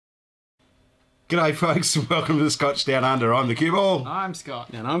G'day folks, welcome to the Scotch Down Under. I'm the Cue Ball. I'm Scott.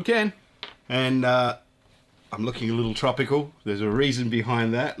 And I'm Ken. And I'm looking a little tropical. There's a reason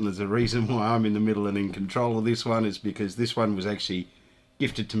behind that, and there's a reason why I'm in the middle and in control of this one, is because this one was actually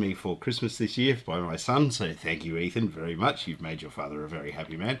gifted to me for Christmas this year by my son. So thank you, Ethan, very much. You've made your father a very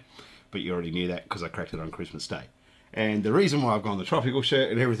happy man. But you already knew that because I cracked it on Christmas Day. And the reason why I've gone the tropical shirt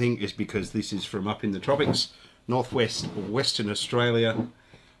and everything is because this is from up in the tropics, northwest or Western Australia,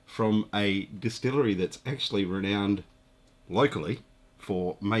 from a distillery that's actually renowned locally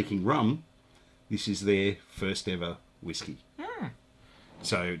for making rum. This is their first ever whiskey.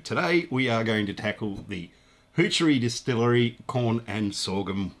 So today we are going to tackle the Hoochery Distillery Corn and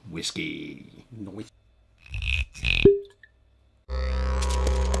Sorghum Whiskey. Nice.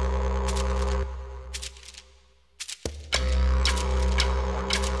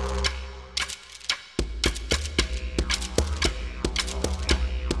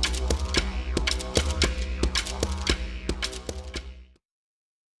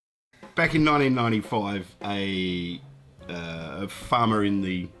 Back in 1995, a farmer in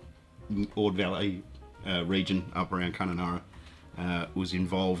the Ord Valley region up around Kununurra was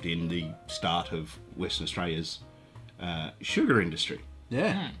involved in the start of Western Australia's sugar industry.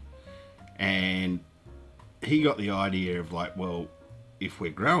 Yeah. And he got the idea of like, well, if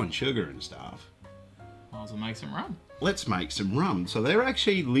we're growing sugar and stuff, Might as well make some rum. let's make some rum. So they're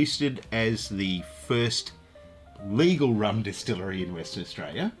actually listed as the first legal rum distillery in Western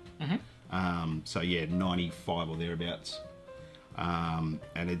Australia. So yeah, 95 or thereabouts. And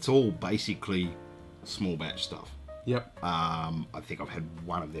it's all basically small batch stuff. Yep. I think I've had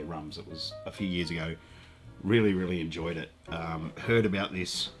one of their rums. It was a few years ago. Really enjoyed it. Heard about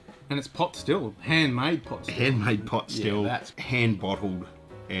this And it's pot still. Handmade pot still. handmade pot still, that's- hand bottled,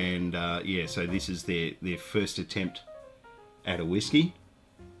 and yeah. So this is their first attempt at a whiskey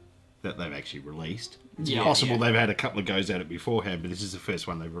that they've actually released. It's Yeah, possible yeah. they've had a couple of goes at it beforehand, but this is the first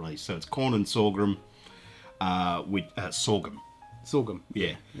one they've released. So it's corn and sorghum, with sorghum, Sorghum.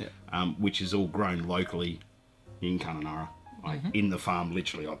 yeah, Yeah. which is all grown locally in Kununurra, like in the farm,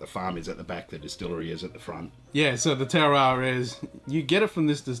 literally. Like the farm is at the back, the distillery is at the front. Yeah, so the terroir is, you get it from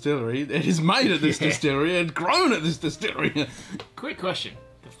this distillery, it is made at this Yeah. distillery, and grown at this distillery. Quick question.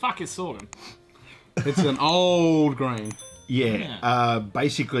 The fuck is sorghum? It's an old grain. Yeah, Yeah.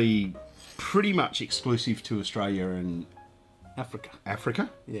 basically, pretty much exclusive to Australia and Africa. Africa.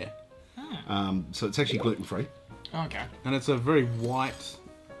 Yeah. So it's actually gluten free. Okay. And it's a very white,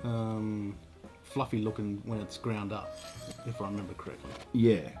 fluffy looking when it's ground up, if I remember correctly.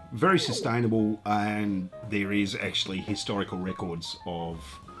 Yeah, very sustainable, and there is actually historical records of,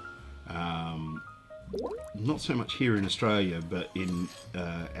 not so much here in Australia, but in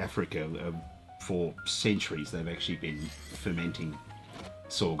Africa, for centuries they've actually been fermenting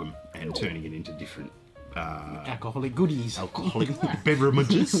sorghum and turning it into different Alcoholic goodies. alcoholic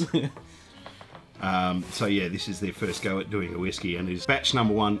beverages. So yeah, this is their first go at doing a whiskey, and is batch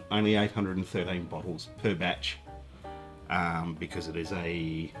number one, only 813 bottles per batch, because it is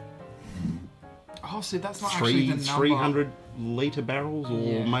a Oh, see, that's not actually the number. 300 litre barrels, or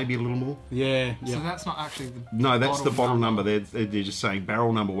Yeah. maybe a little more. Yeah, So yeah. that's not actually the No, that's the bottle number. They're just saying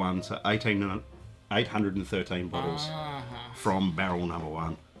barrel number one, so 813 bottles from barrel number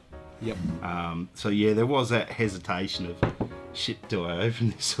one. Yep. So yeah, there was that hesitation of, shit, do I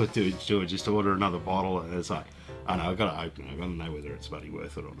open this or do I just order another bottle? And it's like, oh no, I've got to open it. I've got to know whether it's bloody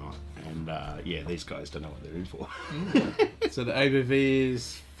worth it or not. And yeah, these guys don't know what they're in for. So the ABV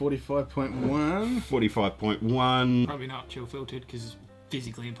is 45.1. 45.1. Probably not chill filtered because it's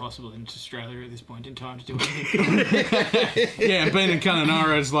physically impossible in Australia at this point in time to do anything. Yeah, being in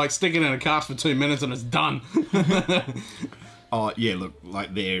Kununurra is like sticking in a cask for 2 minutes and it's done. Oh yeah, look,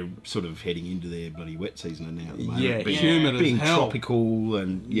 like they're sort of heading into their bloody wet season now. At the moment, Yeah, being, humid as being hell. tropical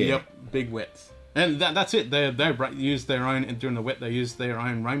and yeah. Yep, big wets. And that's it. They use their own, and during the wet, they use their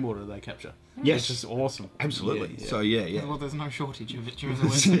own rainwater they capture. Yes. Which is awesome. Absolutely. Yeah, yeah. So yeah. Well, there's no shortage of it during the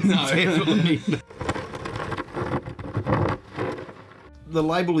winter. No. Definitely. The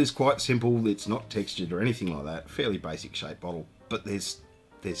label is quite simple. It's not textured or anything like that. Fairly basic shaped bottle, but there's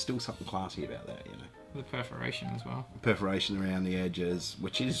still something classy about that, you know. The perforation as well. Perforation around the edges,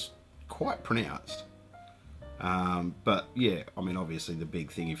 which is quite pronounced. But yeah, I mean, obviously the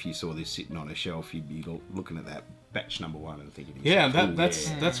big thing, if you saw this sitting on a shelf, you'd be looking at that batch number one and thinking, Yeah, "Ooh,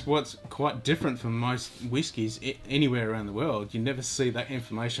 that's what's quite different from most whiskies anywhere around the world. You never see that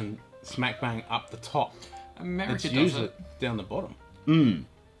information smack bang up the top. America It's does usually it. down the bottom.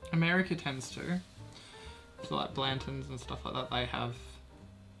 America tends to. So like Blantons and stuff like that, they have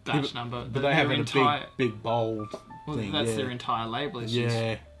batch number. But they have a big bold Well, thing. that's yeah. their entire label. It's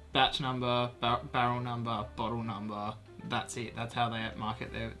Yeah. batch number, barrel number, bottle number. That's it. That's how they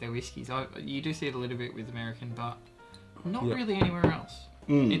market their whiskies. You do see it a little bit with American, but not really anywhere else.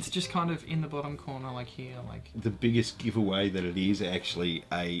 It's just kind of in the bottom corner, like here, like... The biggest giveaway that it is actually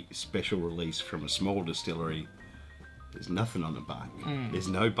a special release from a small distillery. There's nothing on the back. There's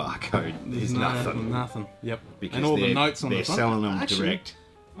no barcode. There's nothing. Nothing. Yep. Because and all the notes on the front. They're selling them Actually, direct.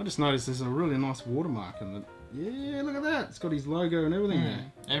 I just noticed there's a really nice watermark in it. Yeah, look at that. It's got his logo and everything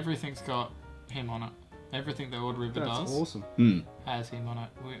there. Everything's got him on it. Everything the Old River That's does awesome. has him on it,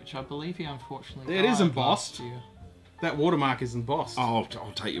 which I believe he unfortunately It is died embossed. last year. That watermark is embossed. Oh,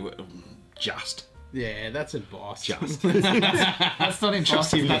 I'll take you just. Yeah, that's embossed. Just. That's not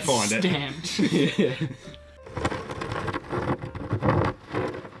embossed, him to that's find it. stamped. Yeah.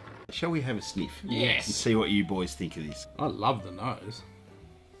 Shall we have a sniff? Yes. And see what you boys think of this. I love the nose.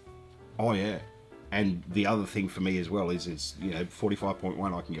 Oh, yeah. And the other thing for me as well is it's,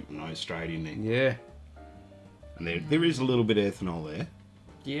 45.1, I can get my nose straight in there. Yeah. And there is a little bit of ethanol there.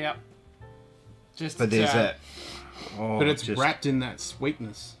 Yeah. Just But there's that... Oh, But it's wrapped in that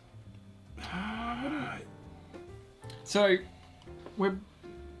sweetness. So, we're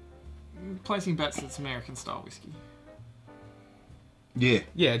placing bets that's American style whiskey. Yeah.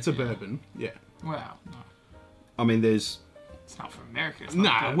 Yeah, it's a bourbon. Yeah. Wow. No. I mean, there's... It's not from America. It's not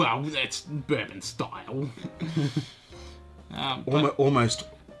No, bourbon. well, that's bourbon style. But almost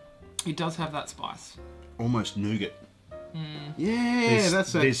it does have that spice. almost nougat. Yeah,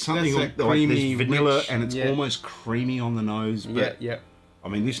 There's something that's like creamy, there's vanilla rich, and it's yeah. almost creamy on the nose. But, Yeah. I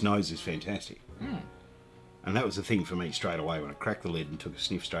mean, this nose is fantastic. And that was the thing for me straight away when I cracked the lid and took a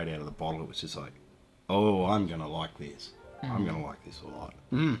sniff straight out of the bottle. It was just like, oh, I'm going to like this. I'm going to like this a lot.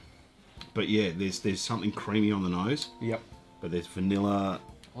 But yeah, there's something creamy on the nose. Yep. But there's vanilla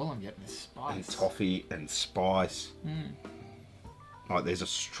All I'm getting is spice. and toffee and spice. Like there's a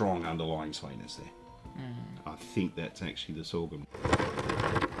strong underlying sweetness there. I think that's actually the sorghum.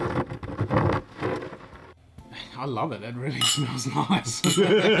 I love it. It really smells nice.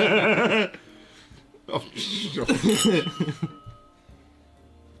 Oh,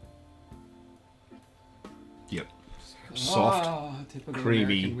 yep. Soft, typical creamy.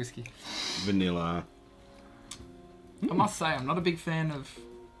 American whiskey. vanilla. I must say, I'm not a big fan of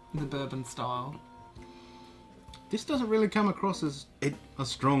the bourbon style. This doesn't really come across as a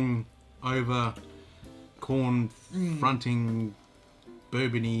strong, over corn fronting,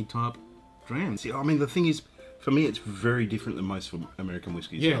 bourbony type dram. See, I mean, the thing is, for me, it's very different than most American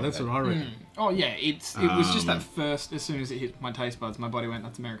whiskies. Yeah, that's what I reckon. Oh yeah, it was just that first. As soon as it hit my taste buds, my body went,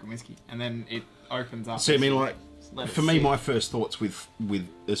 "That's American whiskey," and then it opens up. See, I mean, like let it for me, sit. my first thoughts with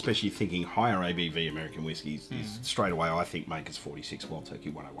especially thinking higher ABV American whiskies is straight away I think Maker's 46 Wild Turkey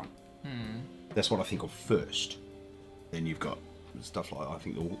 101. That's what I think of first. Then you've got stuff like I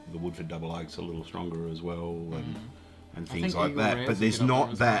think the Woodford Double Oak's a little stronger as well, and things like Eagle that. Rare's But a there's bit up not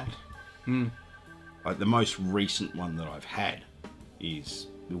there as that. well. Like the most recent one that I've had is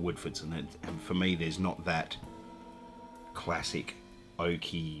the Woodfords, and for me, there's not that classic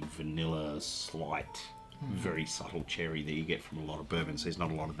oaky vanilla slight, very subtle cherry that you get from a lot of bourbons. There's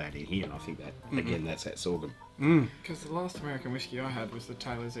not a lot of that in here, and I think that again, that's that sorghum. Because the last American whiskey I had was the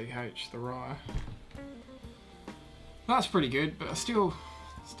Taylor's EH, the rye. That's pretty good, but still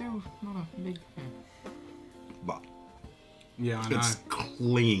not a big fan. But Yeah, I know. it's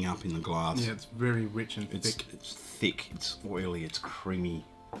clinging up in the glass. Yeah, it's very rich and thick. It's thick. It's oily. It's creamy.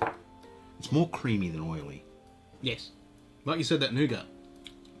 It's more creamy than oily. Yes. Like you said, that nougat.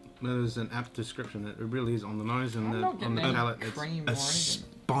 That is an apt description. It really is on the nose and I'm not on getting the any palate. It's, cream A or anything.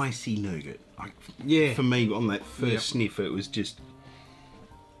 spicy nougat. yeah. For me, on that first Yep. sniff, it was just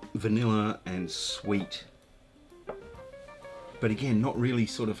vanilla and sweet. But again, not really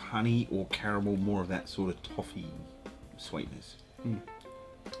sort of honey or caramel, more of that sort of toffee sweetness.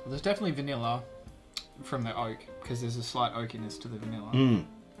 There's definitely vanilla from the oak, because there's a slight oakiness to the vanilla.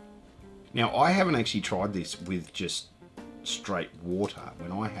 Now, I haven't actually tried this with just straight water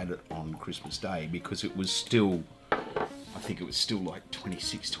when I had it on Christmas Day, because it was still, I think it was still like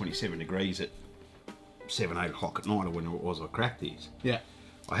 26, 27 degrees at 7, 8 o'clock at night, or when it was I cracked these. Yeah.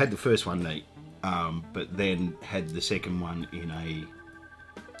 I had the first one neat, but then had the second one in a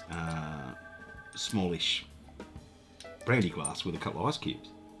smallish brandy glass with a couple of ice cubes.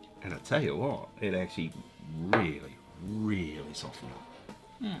 And I tell you what, it actually really, really softened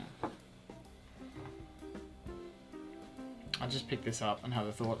up. I just picked this up and had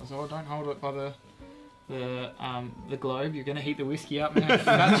a thought. I said, "Oh, don't hold it by the globe. You're going to heat the whiskey up."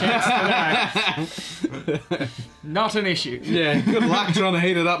 That checks. Not an issue. Yeah, good luck trying to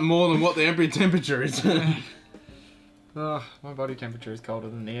heat it up more than what the ambient temperature is. Oh, my body temperature is colder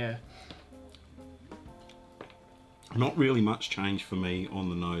than the air. Not really much change for me on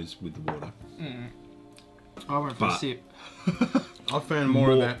the nose with the water. I went for a sip. I found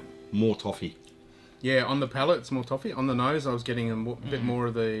more of that. More toffee. Yeah, on the palate, it's more toffee. On the nose, I was getting a bit more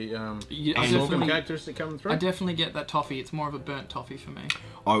of the sorghum characteristic coming through. I definitely get that toffee. It's more of a burnt toffee for me.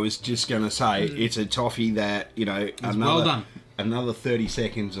 I was just going to say, it's a toffee that, you know, well done. Another 30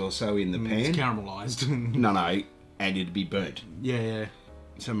 seconds or so in the pan. It's caramelised. No, and it'd be burnt. Yeah.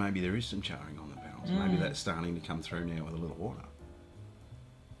 So maybe there is some charring on the barrels. Maybe that's starting to come through now with a little water.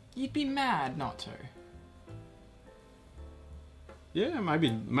 You'd be mad not to. Yeah,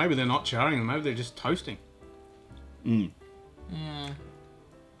 maybe they're not charring them. Maybe they're just toasting. Yeah.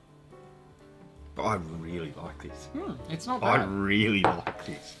 But I really like this. It's not I bad. really like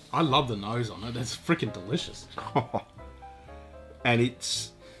this. I love the nose on it. It's freaking delicious. And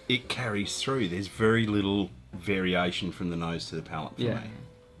it carries through. There's very little variation from the nose to the palate for me.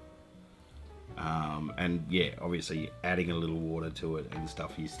 And yeah, obviously adding a little water to it and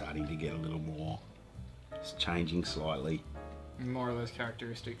stuff, you're starting to get a little more. It's changing slightly. More of those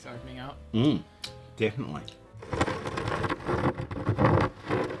characteristics opening up. Definitely.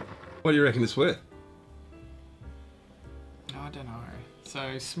 What do you reckon it's worth? I don't know.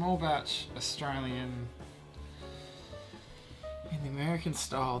 So, small batch Australian. In the American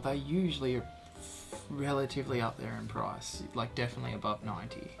style, they usually are relatively up there in price. Like, definitely above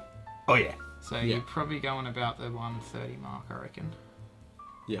 90. Oh, yeah. So, you're probably going about the 130 mark, I reckon.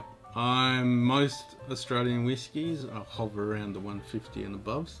 Yeah. Most Australian whiskies hover around the 150 and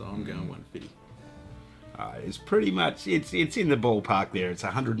above, so I'm going 150. It's pretty much, it's in the ballpark there. It's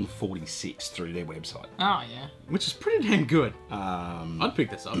 146 through their website. Oh, yeah. Which is pretty damn good. I'd pick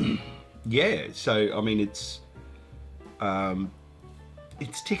this up. Yeah, so, I mean, it's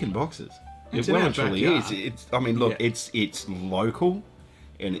ticking boxes. It's It in well our and truly backyard. is. I mean, look, Yeah. it's local,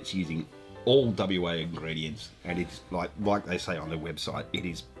 and it's using all WA ingredients, and it's like they say on their website, it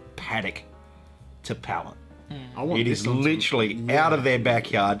is paddock to palate. It is literally out of their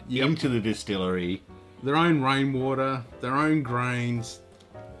backyard into the distillery. Their own rainwater, their own grains,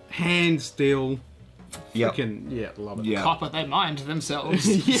 hand still. Yep. Freaking, love it. Yeah. Copper, they mind themselves.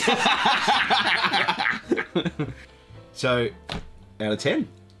 So, out of 10.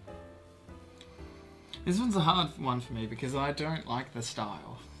 This one's a hard one for me because I don't like the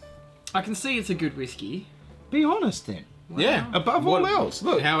style. I can see it's a good whiskey. Be honest then. Yeah. Above all else,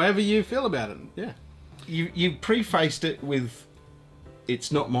 look. However you feel about it. Yeah. You prefaced it with,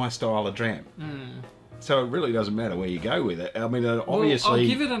 it's not my style of dram. So it really doesn't matter where you go with it. I mean, obviously... Well, I'll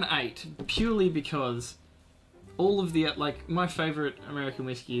give it an 8, purely because all of the... Like, my favourite American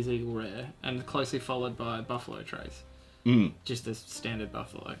whiskey is Eagle Rare, and closely followed by Buffalo Trace. Just the standard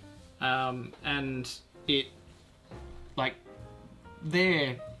Buffalo. And it... Like,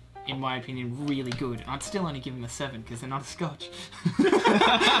 they're, in my opinion, really good. I'd still only give them a 7, because they're not a Scotch.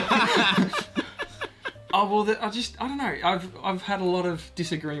 Oh, well, I don't know. I've had a lot of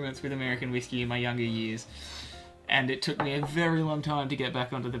disagreements with American whiskey in my younger years, and it took me a very long time to get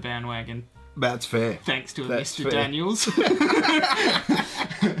back onto the bandwagon. That's fair. Thanks to That's Mr. fair. Daniels.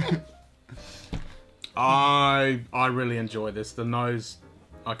 I really enjoy this. The nose,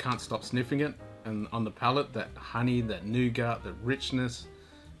 I can't stop sniffing it, and on the palate, that honey, that nougat, the richness,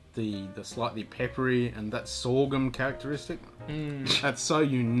 the slightly peppery, and that sorghum characteristic. That's so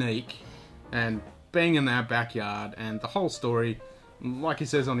unique, and being in our backyard, and the whole story, like he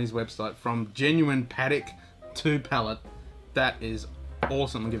says on his website, from genuine paddock to palate, that is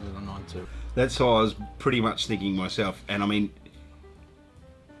awesome. I'll give it a 9 too. That's what I was pretty much thinking myself. And I mean,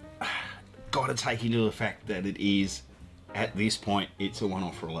 got to take into the fact that it is, at this point, it's a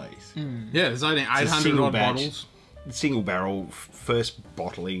one-off release. Yeah, there's only 800 single odd batch. bottles. Single barrel, first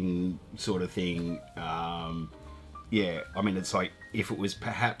bottling sort of thing. Yeah, I mean, it's like, if it was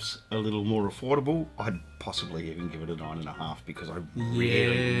perhaps a little more affordable, I'd possibly even give it a 9.5 because I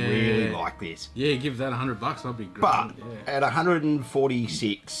really like this. Yeah, give that $100, that'd be great. But at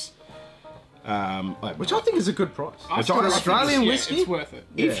 146, which I think is a good price. For Australian whiskey, it's worth it.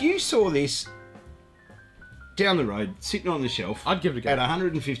 if you saw this down the road, sitting on the shelf, I'd give it a go. At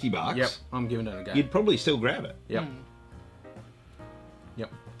 $150, Yep, I'm giving it a go. you'd probably still grab it. Yep.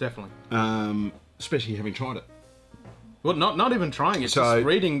 Yep, definitely. Especially having tried it. Well, not even trying it, So- just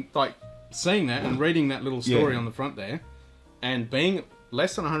reading, like, seeing that and reading that little story on the front there, and being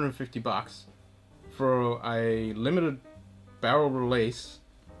less than $150 for a limited barrel release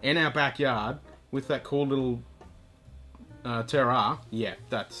in our backyard with that cool little terroir. Yeah,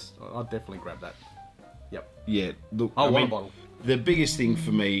 I'd definitely grab that. Yep. Yeah, look, I want a bottle. The biggest thing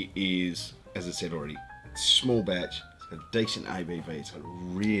for me is, as I said already, small batch, a decent ABV. It's got a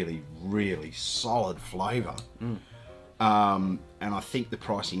really, really solid flavour. And I think the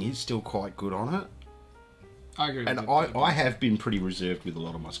pricing is still quite good on it. I agree. And I have been pretty reserved with a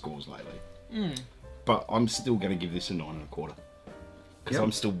lot of my scores lately. But I'm still going to give this a 9.25. Because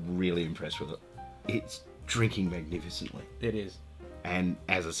I'm still really impressed with it. It's drinking magnificently. It is. And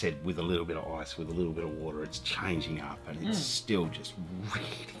as I said, with a little bit of ice, with a little bit of water, it's changing up. And it's still just really,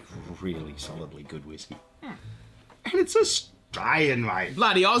 really solidly good whiskey. And it's Australian, mate.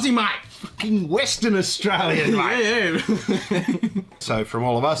 Bloody Aussie, mate. Fucking Western Australian, mate. Yeah. So from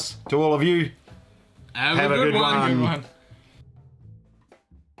all of us to all of you, have a good one. Good one.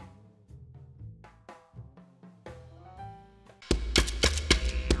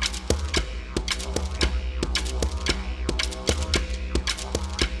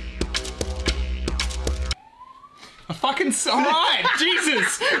 Fucking alright,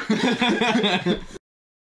 Jesus!